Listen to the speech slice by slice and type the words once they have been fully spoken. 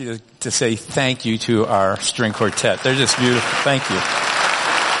To say thank you to our string quartet. They're just beautiful. Thank you.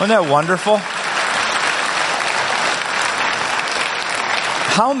 Wasn't that wonderful?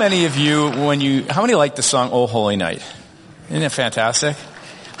 How many of you, how many like the song "Oh Holy Night"? Isn't it fantastic?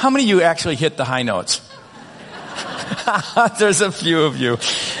 How many of you actually hit the high notes? There's a few of you.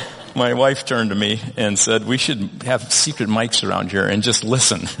 My wife turned to me and said, we should have secret mics around here and just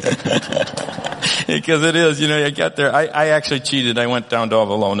listen. Because it is, I got there. I actually cheated. I went down to all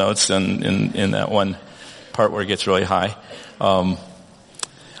the low notes in that one part where it gets really high.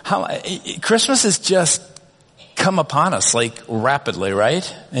 Christmas has just come upon us like rapidly,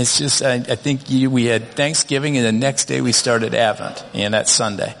 right? It's just, I think we had Thanksgiving and the next day we started Advent, and that's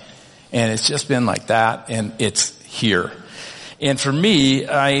Sunday. And it's just been like that, and it's here. And for me,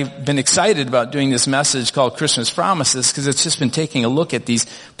 I've been excited about doing this message called Christmas Promises because it's just been taking a look at these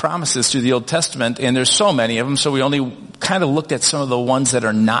promises through the Old Testament, and there's so many of them, so we only kind of looked at some of the ones that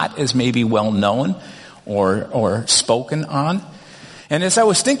are not as maybe well known or spoken on. And as I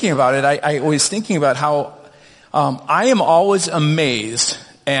was thinking about it, I was thinking about how I am always amazed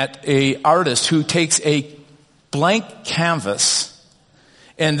at a artist who takes a blank canvas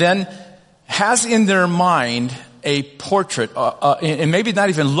and then has in their mind a portrait, and maybe not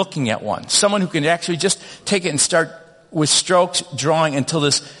even looking at one. Someone who can actually just take it and start with strokes drawing until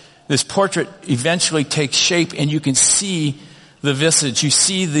this portrait eventually takes shape and you can see the visage. You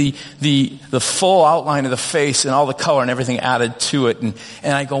see the full outline of the face and all the color and everything added to it. And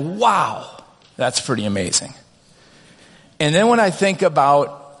I go, wow, that's pretty amazing. And then when I think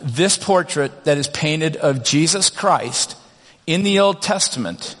about this portrait that is painted of Jesus Christ in the Old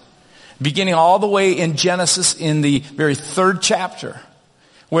Testament, beginning all the way in Genesis in the very third chapter,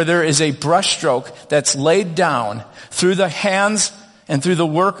 where there is a brushstroke that's laid down through the hands and through the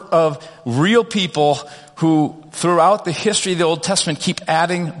work of real people who throughout the history of the Old Testament keep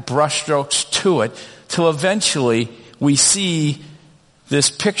adding brushstrokes to it till eventually we see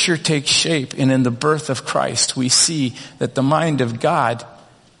this picture take shape, and in the birth of Christ we see that the mind of God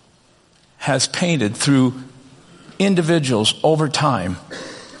has painted through individuals over time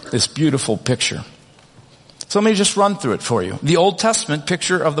this beautiful picture. So let me just run through it for you. The Old Testament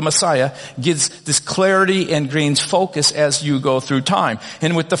picture of the Messiah gives this clarity and gains focus as you go through time.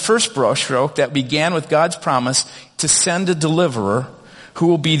 And with the first brushstroke that began with God's promise to send a deliverer who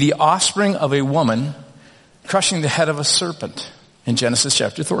will be the offspring of a woman crushing the head of a serpent in Genesis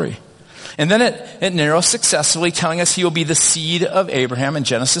chapter 3. And then it narrows successively, telling us he will be the seed of Abraham in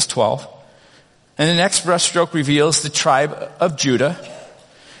Genesis 12. And the next brushstroke reveals the tribe of Judah.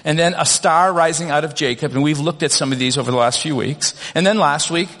 And then a star rising out of Jacob, and we've looked at some of these over the last few weeks. And then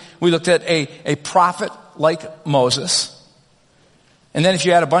last week, we looked at a prophet like Moses. And then if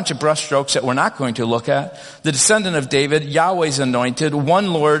you add a bunch of brushstrokes that we're not going to look at, the descendant of David, Yahweh's anointed,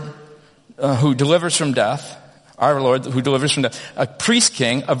 one Lord who delivers from death, our Lord who delivers from death, a priest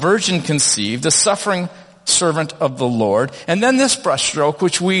king, a virgin conceived, a suffering servant of the Lord. And then this brushstroke,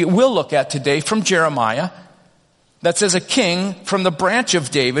 which we will look at today from Jeremiah, that says a king from the branch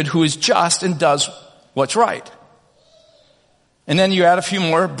of David who is just and does what's right. And then you add a few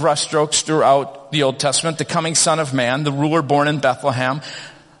more brushstrokes throughout the Old Testament. The coming Son of Man, the ruler born in Bethlehem,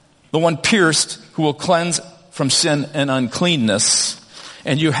 the one pierced who will cleanse from sin and uncleanness.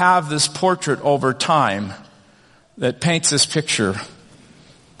 And you have this portrait over time that paints this picture,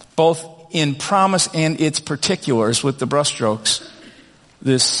 both in promise and its particulars with the brushstrokes,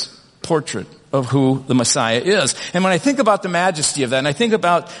 this portrait of who the Messiah is. And when I think about the majesty of that, and I think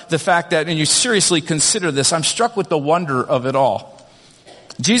about the fact that, and you seriously consider this, I'm struck with the wonder of it all.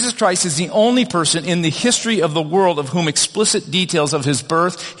 Jesus Christ is the only person in the history of the world of whom explicit details of his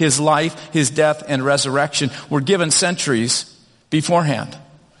birth, his life, his death, and resurrection were given centuries beforehand.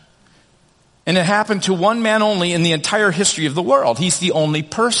 And it happened to one man only in the entire history of the world. He's the only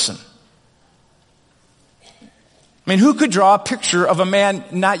person. I mean, who could draw a picture of a man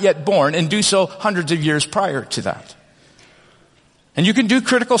not yet born and do so hundreds of years prior to that? And you can do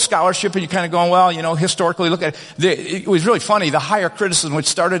critical scholarship and you're kind of going, well, historically look at it. It was really funny. The higher criticism, which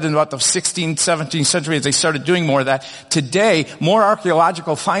started in about the 16th, 17th century as they started doing more of that. Today, more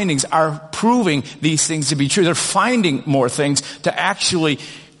archaeological findings are proving these things to be true. They're finding more things to actually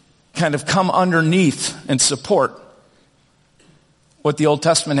kind of come underneath and support what the Old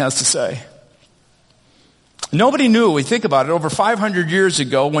Testament has to say. Nobody knew, we think about it, over 500 years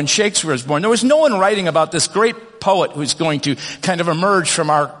ago when Shakespeare was born, there was no one writing about this great poet who's going to kind of emerge from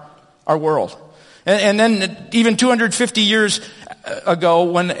our world. And then even 250 years ago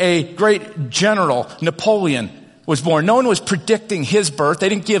when a great general, Napoleon, was born, no one was predicting his birth. They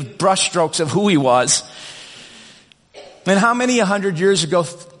didn't give brushstrokes of who he was. And how many 100 years ago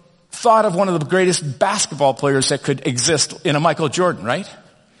thought of one of the greatest basketball players that could exist in a Michael Jordan, right?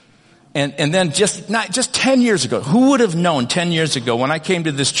 And then just 10 years ago, who would have known 10 years ago when I came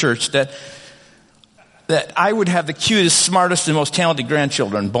to this church that I would have the cutest, smartest, and most talented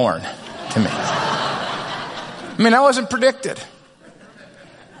grandchildren born to me? I mean, that wasn't predicted.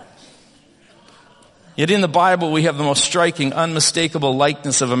 Yet in the Bible, we have the most striking, unmistakable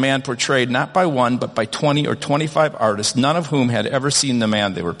likeness of a man portrayed not by one, but by 20 or 25 artists, none of whom had ever seen the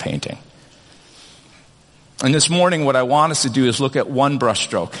man they were painting. And this morning, what I want us to do is look at one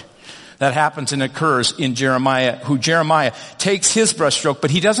brushstroke that happens and occurs in Jeremiah, who Jeremiah takes his brushstroke,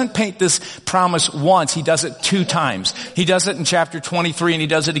 but he doesn't paint this promise once, he does it 2 times. He does it in chapter 23 and he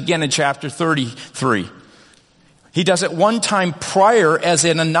does it again in chapter 33. He does it one time prior as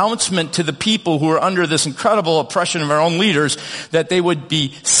an announcement to the people who are under this incredible oppression of our own leaders that they would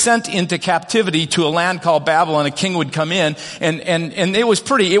be sent into captivity to a land called Babylon. A king would come in and it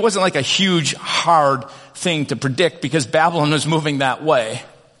wasn't like a huge, hard thing to predict because Babylon was moving that way.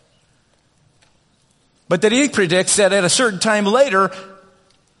 But that he predicts that at a certain time later,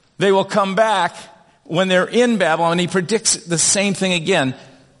 they will come back when they're in Babylon. And he predicts the same thing again.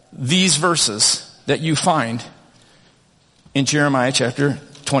 These verses that you find in Jeremiah chapter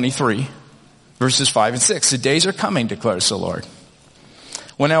 23, verses 5 and 6. The days are coming, declares the Lord,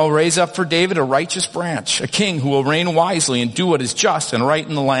 when I will raise up for David a righteous branch, a king who will reign wisely and do what is just and right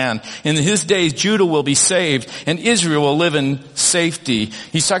in the land. In his days, Judah will be saved and Israel will live in safety.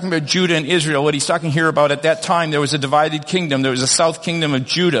 He's talking about Judah and Israel. What he's talking here about, at that time, there was a divided kingdom. There was a south kingdom of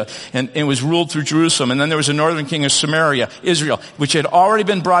Judah, and it was ruled through Jerusalem. And then there was a northern king of Samaria, Israel, which had already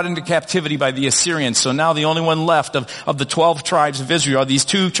been brought into captivity by the Assyrians. So now the only one left of the 12 tribes of Israel are these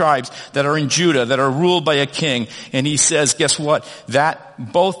 2 tribes that are in Judah, that are ruled by a king. And he says, guess what?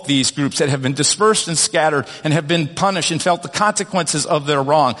 Both these groups that have been dispersed and scattered and have been punished and felt the consequences of their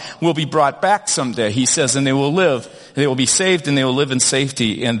wrong will be brought back someday, he says, and they will be saved and they will live in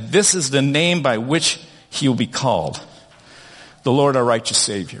safety. And this is the name by which he will be called, the Lord our righteous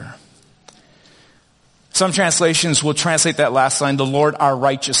Savior. Some translations will translate that last line, the Lord our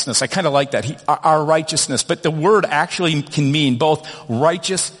righteousness. I kind of like that, our righteousness. But the word actually can mean both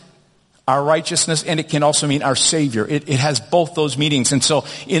our righteousness, and it can also mean our Savior. It has both those meanings. And so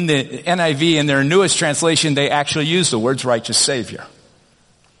in the NIV, in their newest translation, they actually use the words righteous Savior.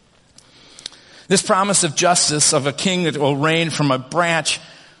 This promise of justice, of a king that will reign from a branch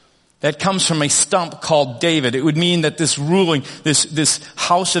that comes from a stump called David. It would mean that this ruling, this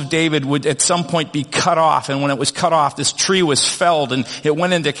house of David would at some point be cut off. And when it was cut off, this tree was felled and it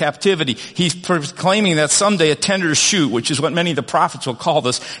went into captivity. He's proclaiming that someday a tender shoot, which is what many of the prophets will call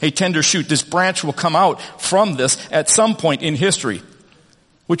this, a tender shoot. This branch will come out from this at some point in history,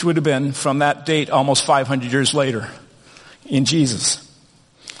 which would have been from that date almost 500 years later in Jesus.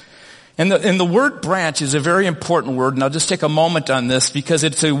 And the word branch is a very important word, and I'll just take a moment on this because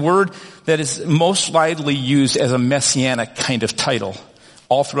it's a word that is most widely used as a messianic kind of title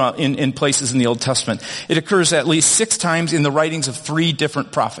all throughout in places in the Old Testament. It occurs at least 6 times in the writings of 3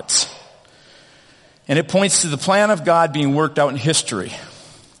 different prophets. And it points to the plan of God being worked out in history.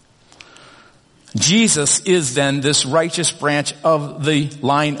 Jesus is then this righteous branch of the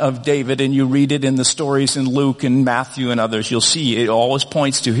line of David, and you read it in the stories in Luke and Matthew and others. You'll see it always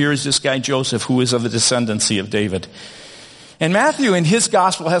points to, here is this guy Joseph who is of the descendancy of David. And Matthew in his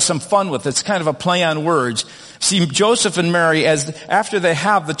gospel has some fun with it. It's kind of a play on words. See, Joseph and Mary, after they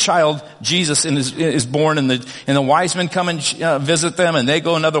have the child Jesus is born, and the wise men come and visit them, and they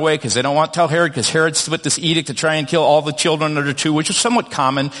go another way because they don't want to tell Herod, because Herod's with this edict to try and kill all the children under 2, which is somewhat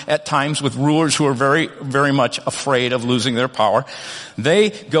common at times with rulers who are very, very much afraid of losing their power.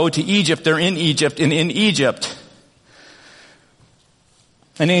 They go to Egypt. They're in Egypt, and in Egypt,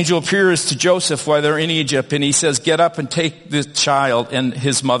 an angel appears to Joseph while they're in Egypt, and he says, get up and take the child and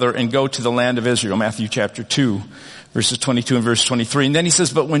his mother and go to the land of Israel. Matthew chapter 2, verses 22 and verse 23. And then he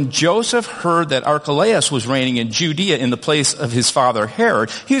says, but when Joseph heard that Archelaus was reigning in Judea in the place of his father Herod,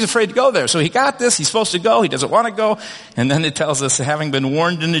 he was afraid to go there. So he got this. He's supposed to go. He doesn't want to go. And then it tells us, having been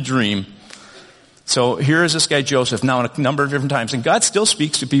warned in a dream. So here is this guy Joseph now a number of different times. And God still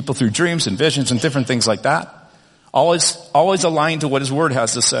speaks to people through dreams and visions and different things like that. Always aligned to what his word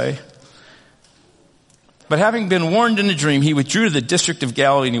has to say. But having been warned in a dream, he withdrew to the district of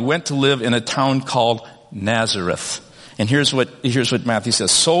Galilee, and he went to live in a town called Nazareth. And here's what Matthew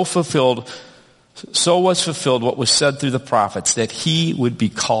says. So was fulfilled what was said through the prophets, that he would be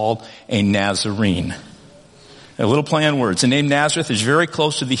called a Nazarene. A little play on words. The name Nazareth is very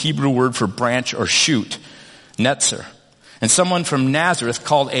close to the Hebrew word for branch or shoot, netzer. And someone from Nazareth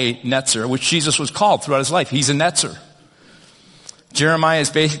called a netzer, which Jesus was called throughout his life. He's a netzer. Jeremiah is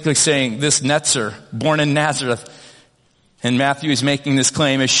basically saying this Netzer, born in Nazareth, and Matthew is making this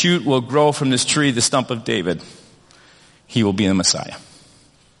claim, a shoot will grow from this tree, the stump of David. He will be the Messiah.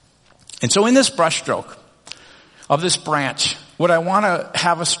 And so in this brushstroke of this branch, what I want to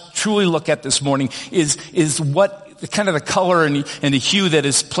have us truly look at this morning is what kind of the color and the hue that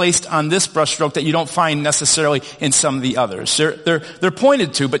is placed on this brushstroke that you don't find necessarily in some of the others. They're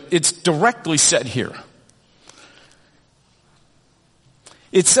pointed to, but it's directly said here.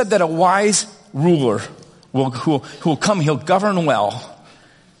 It's said that a wise ruler who will come, he'll govern well.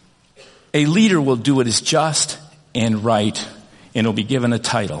 A leader will do what is just and right, and will be given a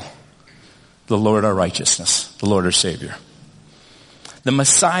title, the Lord our righteousness, the Lord our Savior. The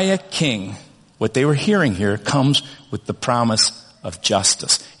Messiah King, what they were hearing here, comes with the promise of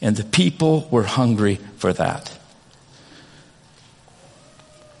justice. And the people were hungry for that.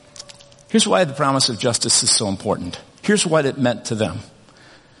 Here's why the promise of justice is so important. Here's what it meant to them.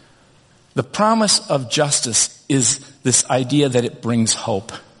 The promise of justice is this idea that it brings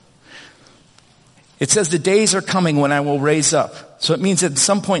hope. It says the days are coming when I will raise up. So it means that at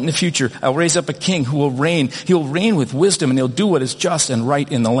some point in the future, I'll raise up a king who will reign. He'll reign with wisdom and he'll do what is just and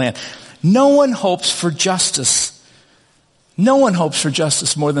right in the land. No one hopes for justice. No one hopes for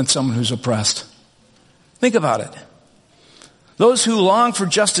justice more than someone who's oppressed. Think about it. Those who long for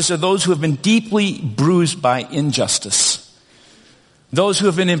justice are those who have been deeply bruised by injustice. Those who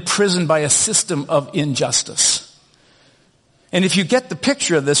have been imprisoned by a system of injustice. And if you get the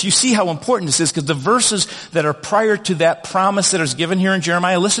picture of this, you see how important this is, because the verses that are prior to that promise that is given here in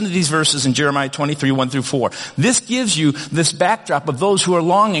Jeremiah, listen to these verses in Jeremiah 23, 1 through 4. This gives you this backdrop of those who are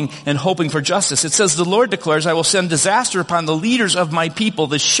longing and hoping for justice. It says, the Lord declares, I will send disaster upon the leaders of my people,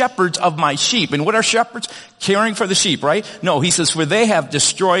 the shepherds of my sheep. And what are shepherds? Caring for the sheep, right? No, he says, for they have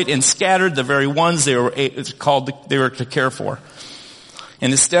destroyed and scattered the very ones they were to care for.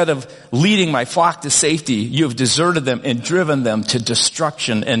 And instead of leading my flock to safety, you have deserted them and driven them to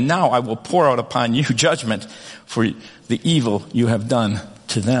destruction. And now I will pour out upon you judgment for the evil you have done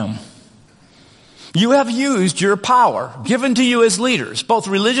to them. You have used your power given to you as leaders, both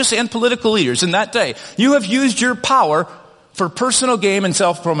religious and political leaders in that day. You have used your power for personal gain and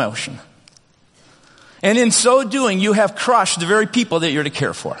self-promotion. And in so doing, you have crushed the very people that you're to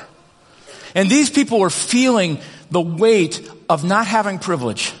care for. And these people were feeling the weight of not having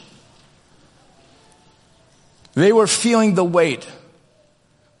privilege. They were feeling the weight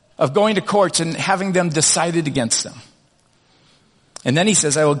of going to courts and having them decided against them. And then he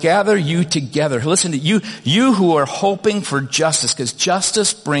says, I will gather you together. Listen to you who are hoping for justice, because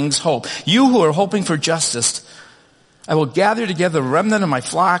justice brings hope. You who are hoping for justice, I will gather together the remnant of my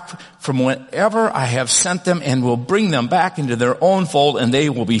flock from wherever I have sent them, and will bring them back into their own fold, and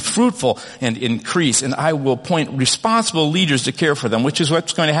they will be fruitful and increase. And I will appoint responsible leaders to care for them, which is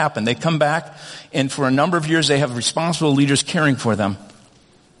what's going to happen. They come back, and for a number of years they have responsible leaders caring for them.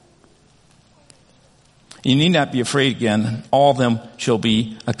 You need not be afraid again. All of them shall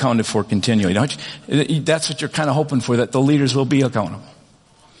be accounted for continually. Don't you? That's what you're kind of hoping for, that the leaders will be accountable.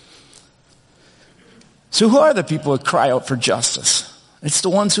 So who are the people that cry out for justice? It's the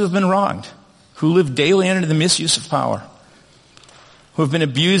ones who have been wronged, who live daily under the misuse of power, who have been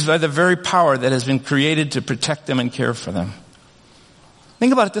abused by the very power that has been created to protect them and care for them.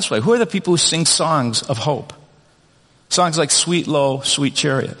 Think about it this way. Who are the people who sing songs of hope? Songs like Sweet Low, Sweet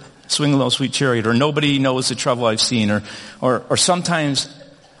Chariot, Swing Low, Sweet Chariot, or Nobody Knows the Trouble I've Seen, or sometimes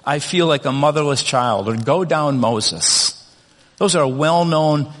I Feel Like a Motherless Child, or Go Down Moses. Those are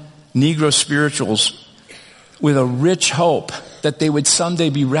well-known Negro spirituals with a rich hope that they would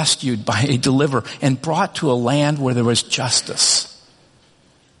someday be rescued by a deliverer and brought to a land where there was justice.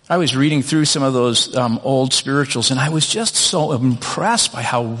 I was reading through some of those old spirituals, and I was just so impressed by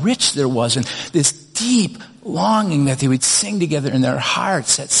how rich there was, and this deep longing that they would sing together in their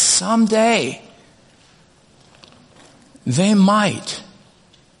hearts that someday they might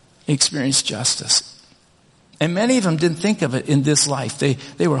experience justice. And many of them didn't think of it in this life.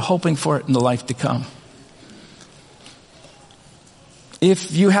 They were hoping for it in the life to come.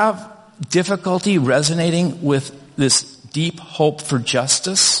 If you have difficulty resonating with this deep hope for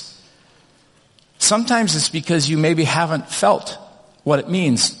justice, sometimes it's because you maybe haven't felt what it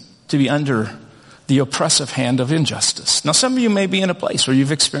means to be under the oppressive hand of injustice. Now, some of you may be in a place where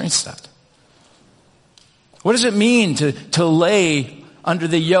you've experienced that. What does it mean to lay under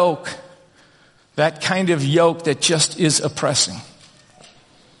the yoke, that kind of yoke that just is oppressing?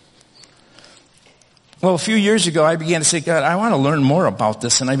 Well, a few years ago, I began to say, God, I want to learn more about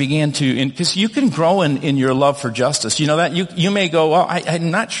this. And I began to, because you can grow in your love for justice. You know that? You may go, well,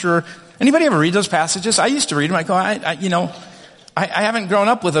 I'm not sure. Anybody ever read those passages? I used to read them. I go, I haven't grown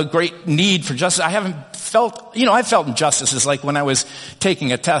up with a great need for justice. I haven't felt, I felt injustices like when I was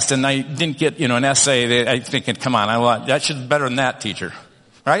taking a test and I didn't get, an essay. I thinking, come on, that should be better than that, teacher.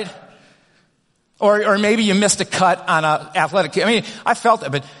 Right? Or maybe you missed a cut on a athletic. I felt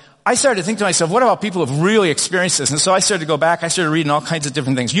that, but I started to think to myself, what about people who have really experienced this? And so I started to go back. I started reading all kinds of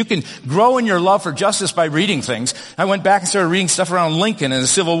different things. You can grow in your love for justice by reading things. I went back and started reading stuff around Lincoln and the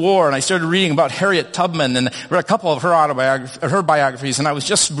Civil War, and I started reading about Harriet Tubman and read a couple of her biographies, and I was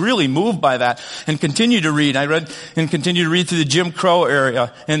just really moved by that and continued to read. I read and continued to read through the Jim Crow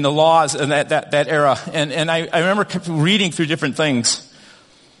area and the laws and that era. And I remember reading through different things.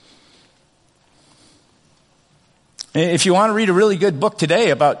 If you want to read a really good book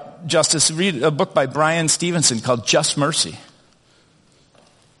today about justice, read a book by Brian Stevenson called Just Mercy.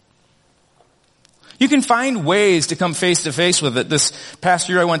 You can find ways to come face to face with it. This past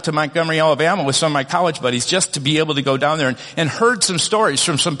year I went to Montgomery, Alabama with some of my college buddies just to be able to go down there and heard some stories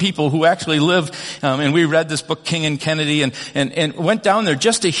from some people who actually live, and we read this book, King and Kennedy, and went down there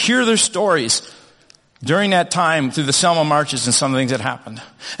just to hear their stories during that time through the Selma marches and some of the things that happened.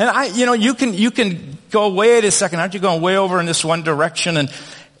 And you can go, wait a second, aren't you going way over in this one direction? And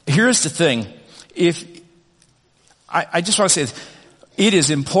here's the thing. I just want to say this. It is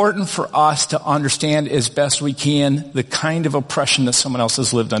important for us to understand as best we can the kind of oppression that someone else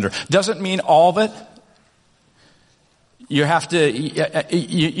has lived under. Doesn't mean all of it. You have to,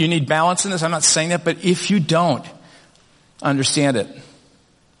 you need balance in this. I'm not saying that, but if you don't understand it,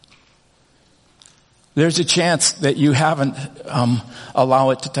 there's a chance that you haven't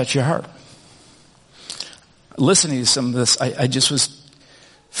allow it to touch your heart. Listening to some of this, I just was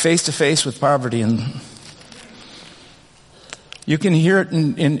face to face with poverty, and you can hear it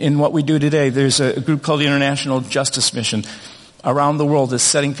in what we do today. There's a group called the International Justice Mission around the world that's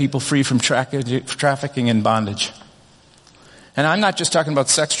setting people free from trafficking and bondage. And I'm not just talking about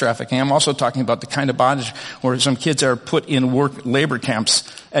sex trafficking. I'm also talking about the kind of bondage where some kids are put in labor camps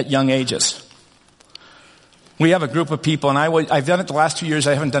at young ages. We have a group of people, and I've done it the last 2 years,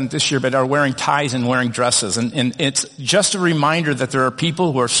 I haven't done it this year, but are wearing ties and wearing dresses. And it's just a reminder that there are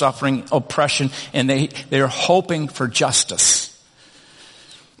people who are suffering oppression, and they are hoping for justice.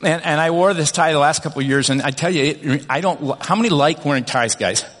 And I wore this tie the last couple of years, and I tell you, how many like wearing ties,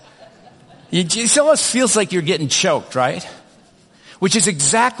 guys? It almost feels like you're getting choked, right? Which is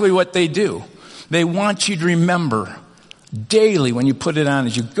exactly what they do. They want you to remember daily, when you put it on,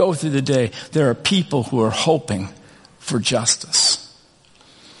 as you go through the day, there are people who are hoping for justice.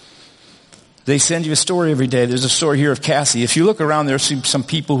 They send you a story every day. There's a story here of Cassie. If you look around, there's some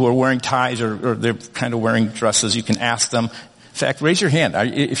people who are wearing ties or they're kind of wearing dresses. You can ask them. In fact, raise your hand.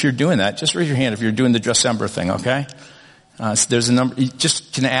 If you're doing that, just raise your hand if you're doing the Dressember thing, okay? So there's a number. You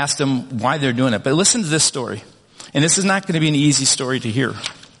just can ask them why they're doing it. But listen to this story. And this is not going to be an easy story to hear.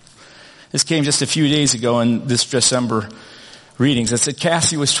 This came just a few days ago in this December readings. It said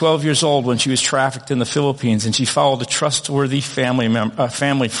Cassie was 12 years old when she was trafficked in the Philippines, and she followed a trustworthy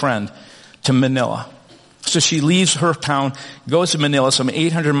family friend to Manila. So she leaves her town, goes to Manila, some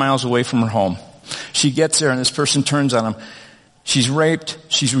 800 miles away from her home. She gets there, and this person turns on him. She's raped.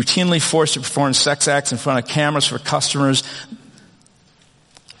 She's routinely forced to perform sex acts in front of cameras for customers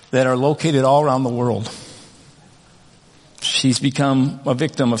that are located all around the world. She's become a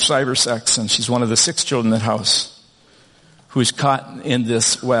victim of cyber sex, and she's one of the 6 children in that house who is caught in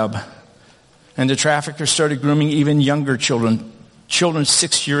this web. And the trafficker started grooming even younger children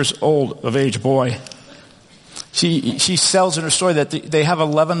 6 years old of age, boy. She sells in her story that they have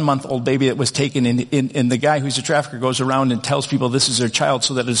an 11-month-old baby that was taken in, and the guy who's a trafficker goes around and tells people this is their child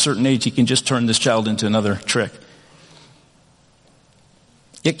so that at a certain age he can just turn this child into another trick.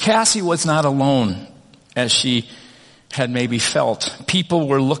 Yet Cassie was not alone, as she had maybe felt. People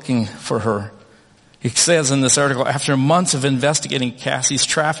were looking for her. It says in this article, after months of investigating Cassie's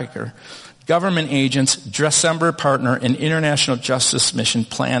trafficker, government agents, Dressember partner, and International Justice Mission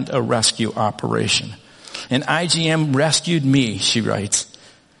planned a rescue operation. And IGM rescued me, she writes,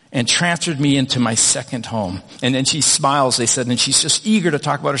 and transferred me into my second home. And then she smiles, they said, and she's just eager to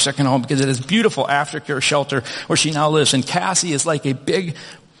talk about her second home because it is a beautiful aftercare shelter where she now lives. And Cassie is like a big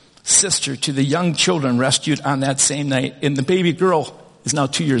sister to the young children rescued on that same night. And the baby girl is now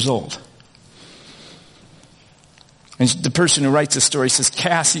 2 years old. And the person who writes this story says,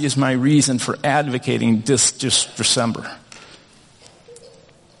 Cassie is my reason for advocating this December.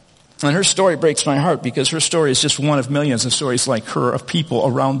 And her story breaks my heart because her story is just one of millions of stories like her of people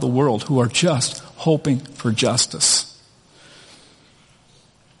around the world who are just hoping for justice.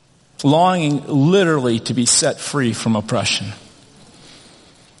 Longing literally to be set free from oppression.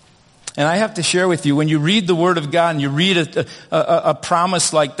 And I have to share with you, when you read the Word of God and you read a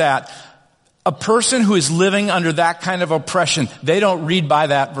promise like that, a person who is living under that kind of oppression, they don't read by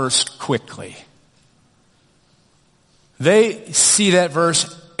that verse quickly. They see that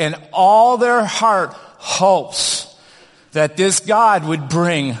verse and all their heart hopes that this God would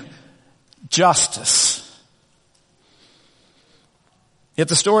bring justice. Yet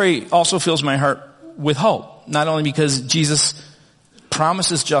the story also fills my heart with hope, not only because Jesus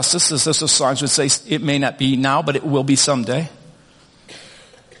promises justice, as those songs would say, it may not be now, but it will be someday.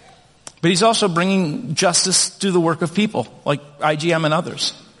 But he's also bringing justice through the work of people, like IGM and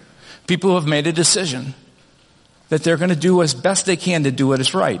others. People who have made a decision that they're going to do as best they can to do what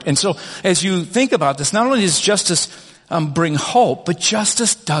is right. And so, as you think about this, not only does justice bring hope, but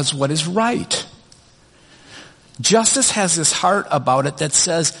justice does what is right. Justice has this heart about it that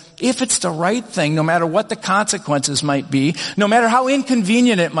says, if it's the right thing, no matter what the consequences might be, no matter how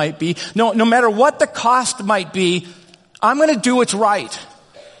inconvenient it might be, no matter what the cost might be, I'm going to do what's right.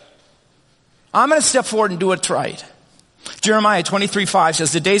 I'm going to step forward and do what's right. Jeremiah 23:5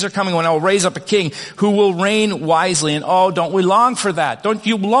 says, the days are coming when I will raise up a king who will reign wisely. And oh, don't we long for that? Don't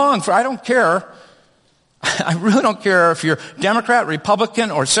you long for, I don't care. I really don't care if you're Democrat,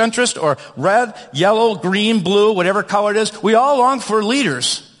 Republican, or centrist, or red, yellow, green, blue, whatever color it is. We all long for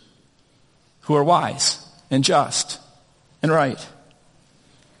leaders who are wise and just and right.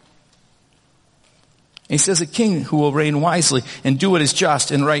 He says a king who will reign wisely and do what is just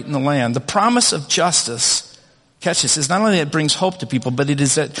and right in the land. The promise of justice, catch this, is not only that it brings hope to people, but it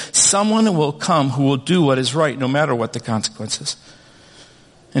is that someone will come who will do what is right no matter what the consequences.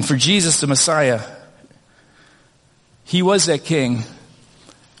 And for Jesus, the Messiah, he was that king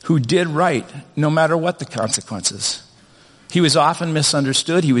who did right no matter what the consequences. He was often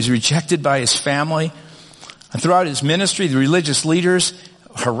misunderstood. He was rejected by his family. And throughout his ministry, the religious leaders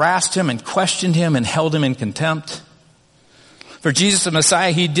harassed him and questioned him and held him in contempt. For Jesus the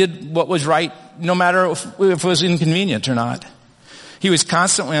Messiah, he did what was right no matter if it was inconvenient or not. He was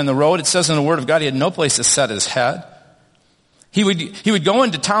constantly on the road. It says in the Word of God he had no place to set his head. He would go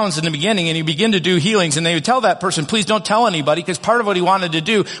into towns in the beginning and he'd begin to do healings, and they would tell that person, please don't tell anybody, because part of what he wanted to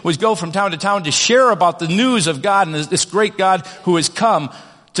do was go from town to town to share about the news of God and this great God who has come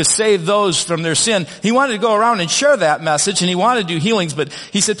to save those from their sin. He wanted to go around and share that message, and he wanted to do healings, but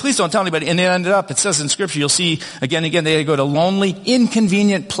he said, please don't tell anybody. And it ended up, it says in Scripture, you'll see again and again, they had to go to lonely,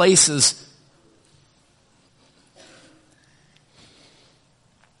 inconvenient places.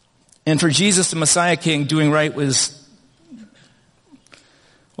 And for Jesus, the Messiah King, doing right was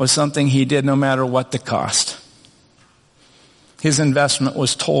something he did no matter what the cost. His investment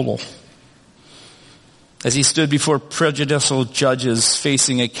was total. As he stood before prejudicial judges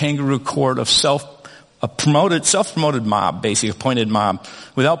facing a kangaroo court of self-promoted mob, basically appointed mob,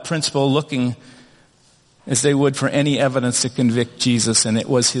 without principle, looking as they would for any evidence to convict Jesus. And it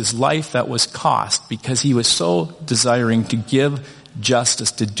was his life that was cost because he was so desiring to give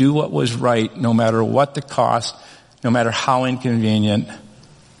justice, to do what was right, no matter what the cost, no matter how inconvenient,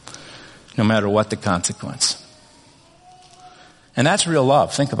 no matter what the consequence. And that's real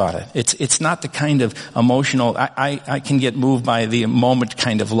love. Think about it. It's not the kind of emotional, I can get moved by the moment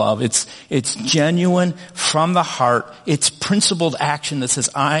kind of love. It's genuine from the heart. It's principled action that says,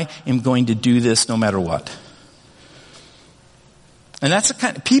 I am going to do this no matter what. And that's the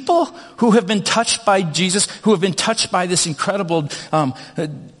kind of people who have been touched by Jesus, who have been touched by this incredible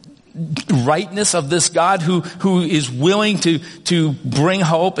rightness of this God who is willing to bring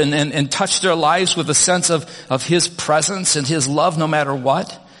hope and touch their lives with a sense of his presence and his love no matter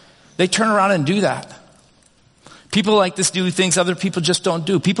what. They turn around and do that. People like this do things other people just don't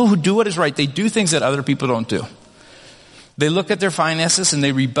do. People who do what is right, they do things that other people don't do. They look at their finances and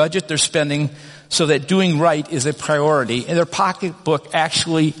they rebudget their spending so that doing right is a priority, and their pocketbook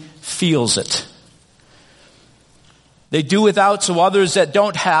actually feels it. They do without so others that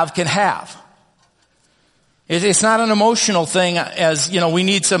don't have can have. It's not an emotional thing as, we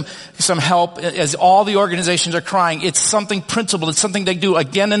need some help as all the organizations are crying. It's something principled. It's something they do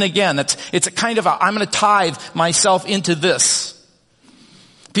again and again. It's a kind of I'm going to tithe myself into this.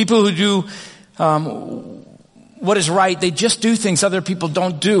 People who do what is right, they just do things other people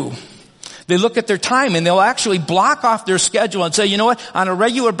don't do. They look at their time and they'll actually block off their schedule and say, you know what, on a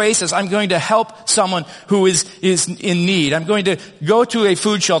regular basis, I'm going to help someone who is in need. I'm going to go to a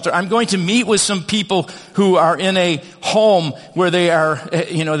food shelter. I'm going to meet with some people who are in a home where they are,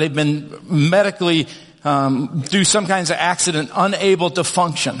 they've been medically, through some kinds of accident, unable to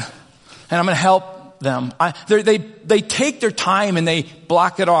function. And I'm going to help them. They take their time and they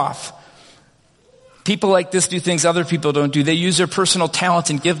block it off. People like this do things other people don't do. They use their personal talents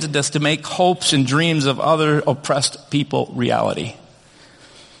and giftedness to make hopes and dreams of other oppressed people reality.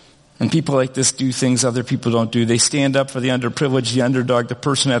 And people like this do things other people don't do. They stand up for the underprivileged, the underdog, the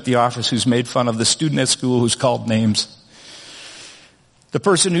person at the office who's made fun of, the student at school who's called names. The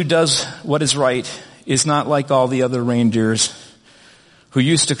person who does what is right is not like all the other reindeers who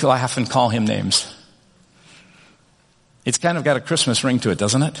used to laugh and call him names. It's kind of got a Christmas ring to it,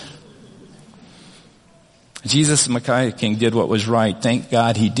 doesn't it? Jesus, the Messiah King, did what was right. Thank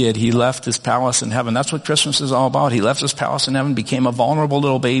God he did. He left his palace in heaven. That's what Christmas is all about. He left his palace in heaven, became a vulnerable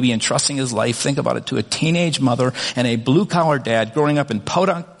little baby, entrusting his life, think about it, to a teenage mother and a blue-collar dad growing up in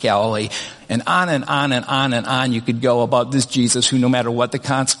Podunk, Galilee, and on and on and on and on you could go about this Jesus who, no matter what the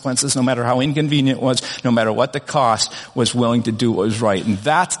consequences, no matter how inconvenient it was, no matter what the cost, was willing to do what was right. And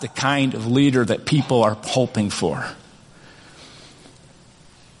that's the kind of leader that people are hoping for.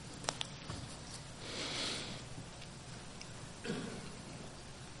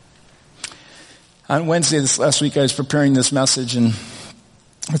 On Wednesday this last week, I was preparing this message, and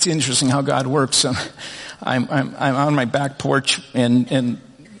it's interesting how God works. I'm on my back porch, and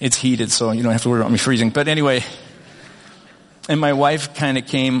it's heated, so you don't have to worry about me freezing. But anyway, and my wife kind of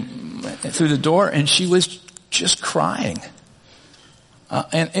came through the door, and she was just crying.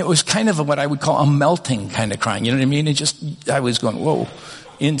 And it was kind of what I would call a melting kind of crying. You know what I mean? I was going, whoa,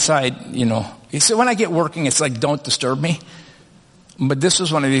 inside, you know. So when I get working, it's like, don't disturb me. But this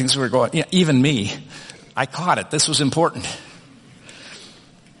was one of the things we were going, even me, I caught it. This was important.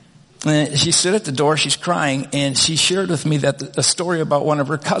 And she stood at the door, she's crying, and she shared with me a story about one of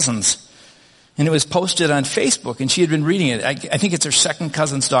her cousins. And it was posted on Facebook, and she had been reading it. I think it's her second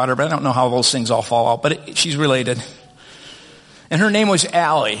cousin's daughter, but I don't know how those things all fall out, but she's related. And her name was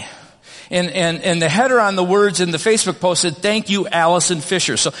Allie. And the header on the words in the Facebook post said, "Thank you, Allison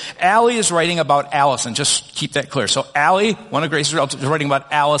Fisher." So Allie is writing about Allison. Just keep that clear. So Allie, one of Grace's relatives, is writing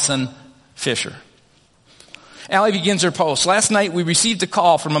about Allison Fisher. Allie begins her post. "Last night we received a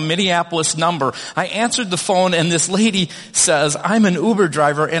call from a Minneapolis number. I answered the phone and this lady says, 'I'm an Uber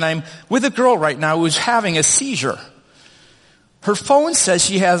driver and I'm with a girl right now who's having a seizure. Her phone says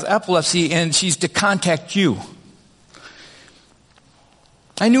she has epilepsy and she's to contact you.'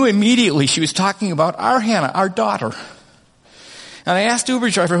 I knew immediately she was talking about our Hannah, our daughter. And I asked the Uber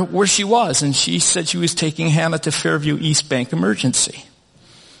driver where she was, and she said she was taking Hannah to Fairview East Bank Emergency."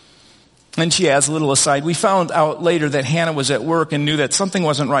 And she adds a little aside, "We found out later that Hannah was at work and knew that something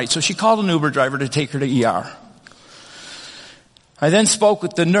wasn't right, so she called an Uber driver to take her to ER. I then spoke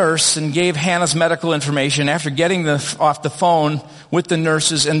with the nurse and gave Hannah's medical information. After getting off the phone with the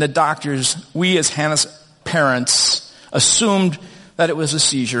nurses and the doctors, we as Hannah's parents assumed that it was a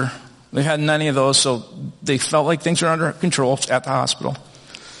seizure. They hadn't any of those, so they felt like things were under control at the hospital.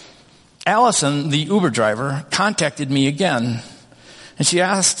 Allison, the Uber driver, contacted me again, and she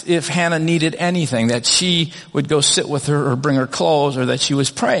asked if Hannah needed anything, that she would go sit with her or bring her clothes, or that she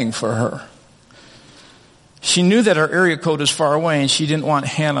was praying for her. She knew that our area code was far away, and she didn't want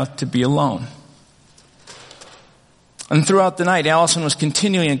Hannah to be alone. And throughout the night, Allison was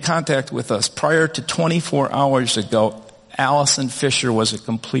continually in contact with us. Prior to 24 hours ago, Allison Fisher was a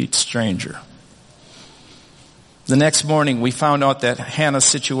complete stranger. The next morning, we found out that Hannah's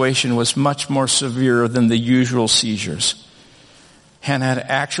situation was much more severe than the usual seizures. Hannah had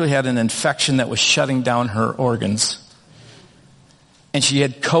actually had an infection that was shutting down her organs. And she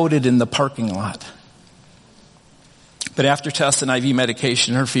had coded in the parking lot. But after tests and IV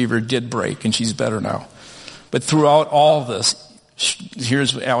medication, her fever did break, and she's better now. But throughout all this,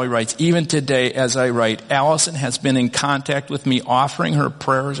 here's what Allie writes, "Even today, as I write, Allison has been in contact with me, offering her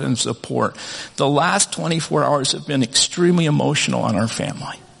prayers and support. The last 24 hours have been extremely emotional on our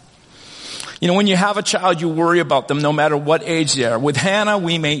family." You know, when you have a child, you worry about them no matter what age they are. With Hannah,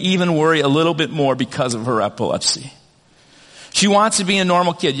 we may even worry a little bit more because of her epilepsy. She wants to be a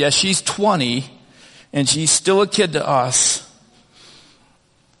normal kid. Yes, she's 20, and she's still a kid to us.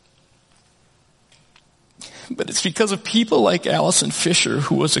 But it's because of people like Allison Fisher,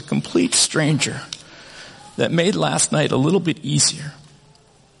 who was a complete stranger, that made last night a little bit easier.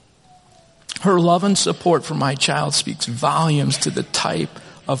 Her love and support for my child speaks volumes to the type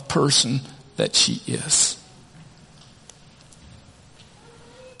of person that she is.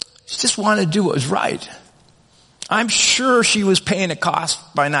 She just wanted to do what was right. I'm sure she was paying a cost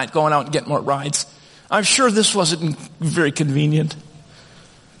by not going out and getting more rides. I'm sure this wasn't very convenient.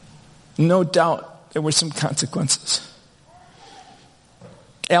 No doubt there were some consequences.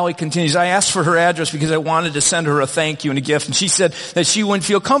 Allie continues, "I asked for her address because I wanted to send her a thank you and a gift. And she said that she wouldn't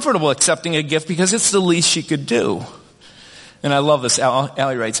feel comfortable accepting a gift because it's the least she could do." And I love this.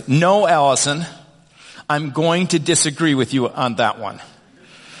 Allie writes, "No, Allison, I'm going to disagree with you on that one.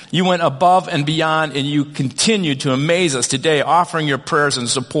 You went above and beyond, and you continued to amaze us today, offering your prayers and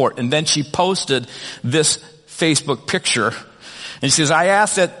support. And then she posted this Facebook picture. And she says, I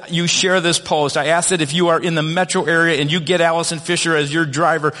ask that you share this post. I ask that if you are in the metro area and you get Allison Fisher as your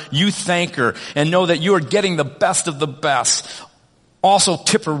driver, you thank her and know that you are getting the best of the best. Also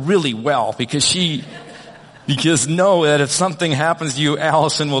tip her really well because know that if something happens to you,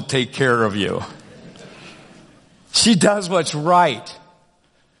 Allison will take care of you. She does what's right.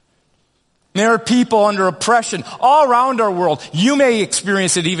 There are people under oppression all around our world. You may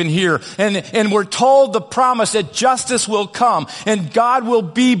experience it even here. And we're told the promise that justice will come and God will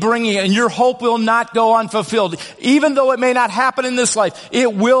be bringing it and your hope will not go unfulfilled. Even though it may not happen in this life,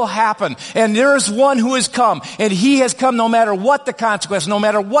 it will happen. And there is one who has come, and he has come no matter what the consequence, no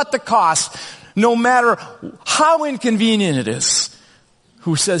matter what the cost, no matter how inconvenient it is,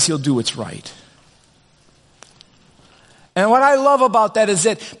 who says he'll do what's right. And what I love about that is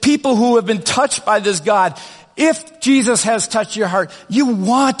that people who have been touched by this God, if Jesus has touched your heart, you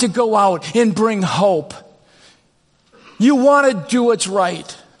want to go out and bring hope. You want to do what's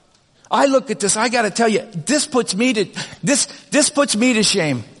right. I look at this, I got to tell you, this puts me to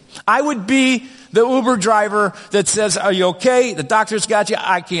shame. I would be the Uber driver that says, are you okay? The doctor's got you.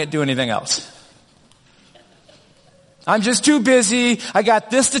 I can't do anything else. I'm just too busy. I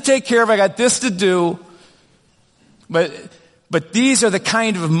got this to take care of. I got this to do. But these are the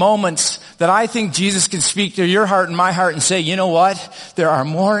kind of moments that I think Jesus can speak to your heart and my heart and say, you know what? There are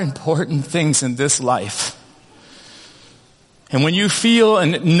more important things in this life. And when you feel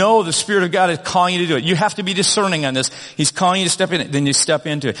and know the Spirit of God is calling you to do it, you have to be discerning on this. He's calling you to step in it, then you step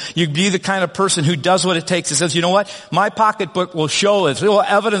into it. You be the kind of person who does what it takes and says, you know what? My pocketbook will show this. It will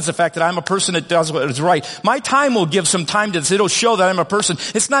evidence the fact that I'm a person that does what is right. My time will give some time to this. It'll show that I'm a person.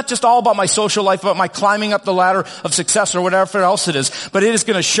 It's not just all about my social life, about my climbing up the ladder of success or whatever else it is, but it is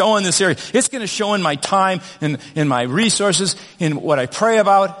going to show in this area. It's going to show in my time, in my resources, in what I pray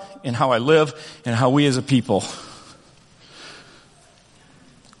about, in how I live, and how we as a people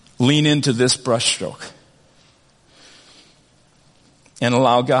lean into this brushstroke and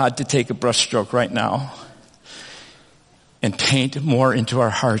allow God to take a brushstroke right now and paint more into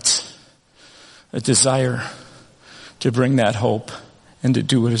our hearts a desire to bring that hope and to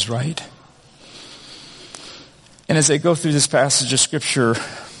do what is right. And as I go through this passage of Scripture,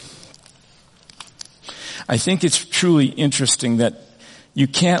 I think it's truly interesting that you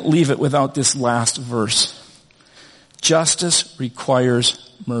can't leave it without this last verse. Justice requires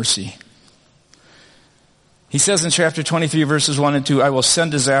mercy. He says in chapter 23, verses 1 and 2, I will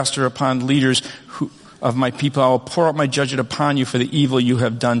send disaster upon leaders of my people. I will pour out my judgment upon you for the evil you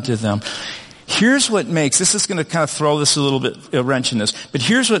have done to them. Here's what makes, this is going to kind of throw this a little bit, a wrench in this, but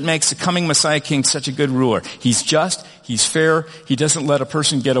here's what makes the coming Messiah King such a good ruler. He's just, he's fair, he doesn't let a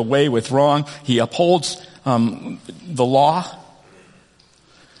person get away with wrong, he upholds the law,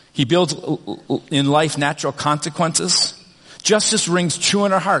 he builds in life natural consequences. Justice rings true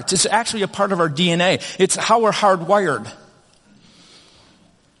in our hearts. It's actually a part of our DNA. It's how we're hardwired.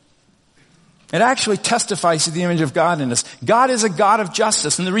 It actually testifies to the image of God in us. God is a God of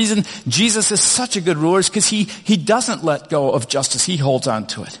justice. And the reason Jesus is such a good ruler is because he doesn't let go of justice. He holds on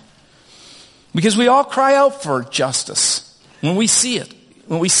to it. Because we all cry out for justice when we see it,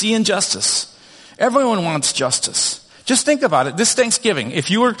 when we see injustice. Everyone wants justice. Just think about it. This Thanksgiving, if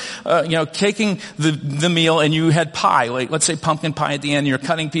you were, taking the meal and you had pie, like let's say pumpkin pie at the end, and you're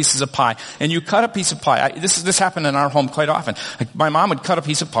cutting pieces of pie, and you cut a piece of pie. This happened in our home quite often. Like my mom would cut a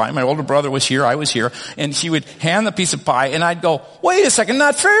piece of pie. My older brother was here. I was here, and she would hand the piece of pie, and I'd go, "Wait a second,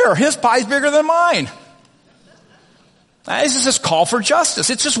 not fair. His pie's bigger than mine." This is this call for justice.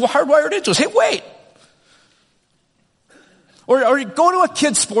 It's just hardwired into us. Hey, wait. Or go to a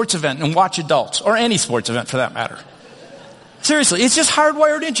kid's sports event and watch adults, or any sports event for that matter. Seriously, it's just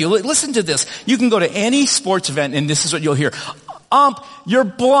hardwired into you. Listen to this. You can go to any sports event and this is what you'll hear. Ump, you're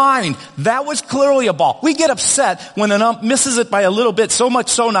blind. That was clearly a ball. We get upset when an ump misses it by a little bit, so much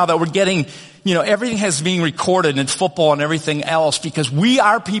so now that we're getting, everything has being recorded in football and everything else because we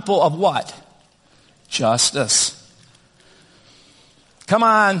are people of what? Justice. Come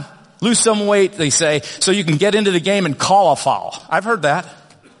on, lose some weight, they say, so you can get into the game and call a foul. I've heard that.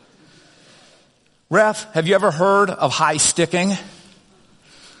 Ref, have you ever heard of high sticking?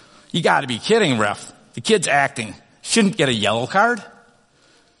 You gotta be kidding, ref. The kid's acting. Shouldn't get a yellow card.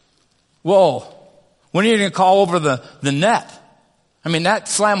 Whoa. When are you gonna call over the net? I mean, that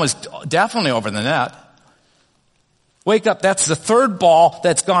slam was definitely over the net. Wake up, that's the third ball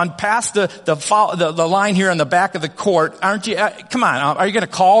that's gone past the line here in the back of the court. Aren't you, come on, are you gonna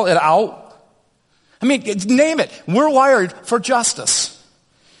call it out? I mean, name it. We're wired for justice.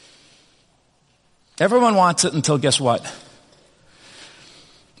 Everyone wants it until guess what?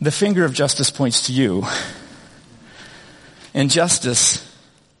 The finger of justice points to you. And justice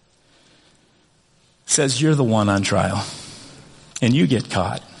says you're the one on trial. And you get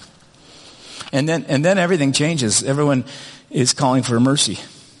caught. And then everything changes. Everyone is calling for mercy.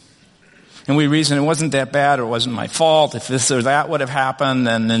 And we reason it wasn't that bad or it wasn't my fault. If this or that would have happened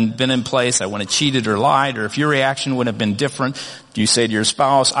and then been in place, I wouldn't have cheated or lied. Or if your reaction would have been different, you say to your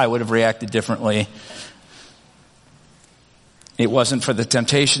spouse, I would have reacted differently. It wasn't for the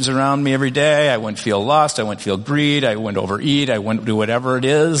temptations around me every day. I wouldn't feel lust. I wouldn't feel greed. I wouldn't overeat. I wouldn't do whatever it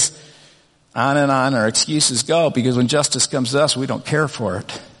is. On and on our excuses go, because when justice comes to us, we don't care for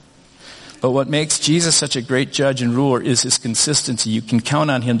it. But what makes Jesus such a great judge and ruler is his consistency. You can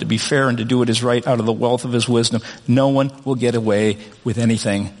count on him to be fair and to do what is right out of the wealth of his wisdom. No one will get away with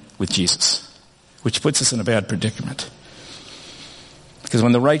anything with Jesus, which puts us in a bad predicament. Because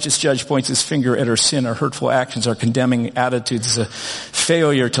when the righteous judge points his finger at our sin, our hurtful actions, our condemning attitudes, a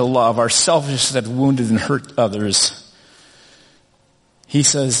failure to love, our selfishness that wounded and hurt others, he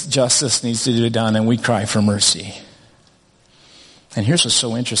says justice needs to be done, and we cry for mercy. And here's what's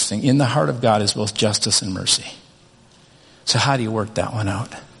so interesting. In the heart of God is both justice and mercy. So how do you work that one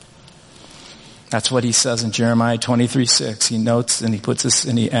out? That's what he says in Jeremiah 23:6. He notes and he puts this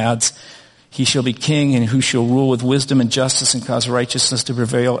and he adds, he shall be king and who shall rule with wisdom and justice and cause righteousness to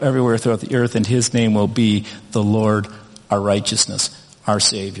prevail everywhere throughout the earth, and his name will be the Lord, our righteousness, our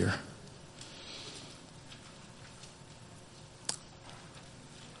Savior.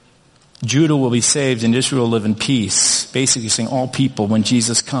 Judah will be saved and Israel will live in peace. Basically saying all people when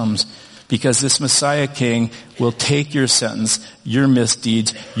Jesus comes. Because this Messiah King will take your sentence, your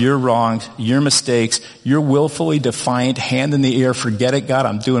misdeeds, your wrongs, your mistakes, your willfully defiant hand in the air, forget it God,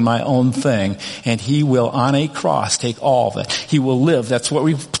 I'm doing my own thing. And he will on a cross take all of it. He will live. That's what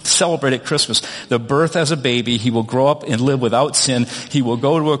we celebrate at Christmas. The birth as a baby. He will grow up and live without sin. He will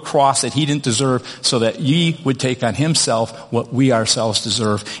go to a cross that he didn't deserve so that ye would take on himself what we ourselves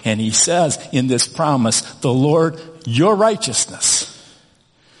deserve. And he says in this promise, the Lord, your righteousness.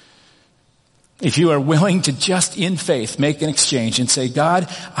 If you are willing to just in faith make an exchange and say, God,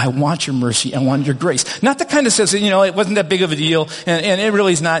 I want your mercy, I want your grace. Not the kind that says, it wasn't that big of a deal, and it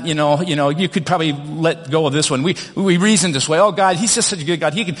really is not, you could probably let go of this one. We reason this way, oh God, he's just such a good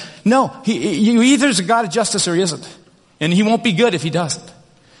God. He either is a God of justice or he isn't. And he won't be good if he doesn't.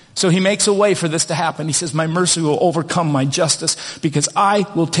 So he makes a way for this to happen. He says, my mercy will overcome my justice because I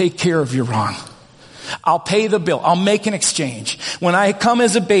will take care of your wrong. I'll pay the bill. I'll make an exchange. When I come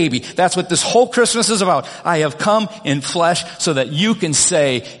as a baby, that's what this whole Christmas is about. I have come in flesh so that you can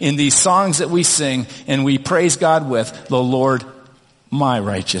say in these songs that we sing and we praise God with, the Lord, my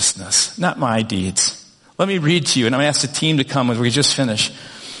righteousness, not my deeds. Let me read to you, and I'm going to ask the team to come as we just finish.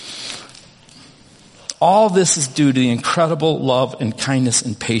 All this is due to the incredible love and kindness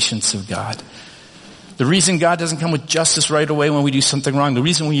and patience of God. The reason God doesn't come with justice right away when we do something wrong, the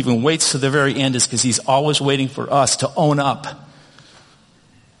reason we even waits to the very end is because he's always waiting for us to own up.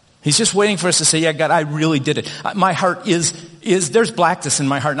 He's just waiting for us to say, yeah, God, I really did it. My heart is there's blackness in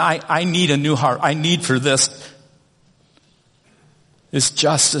my heart, and I need a new heart. I need for this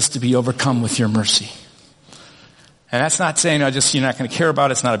justice to be overcome with your mercy. And that's not saying you're not going to care about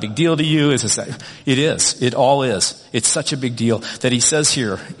it. It's not a big deal to you. It is. It all is. It's such a big deal that he says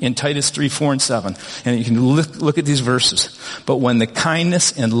here in Titus 3:4-7. And you can look at these verses. But when the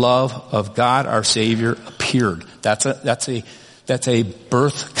kindness and love of God our Savior appeared, that's a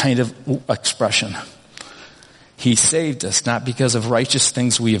birth kind of expression. He saved us not because of righteous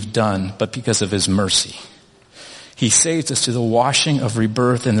things we have done, but because of his mercy. He saved us to the washing of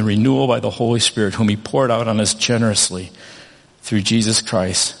rebirth and the renewal by the Holy Spirit, whom he poured out on us generously through Jesus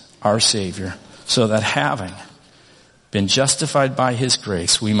Christ, our Savior, so that having been justified by his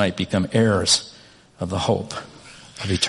grace, we might become heirs of the hope of eternity.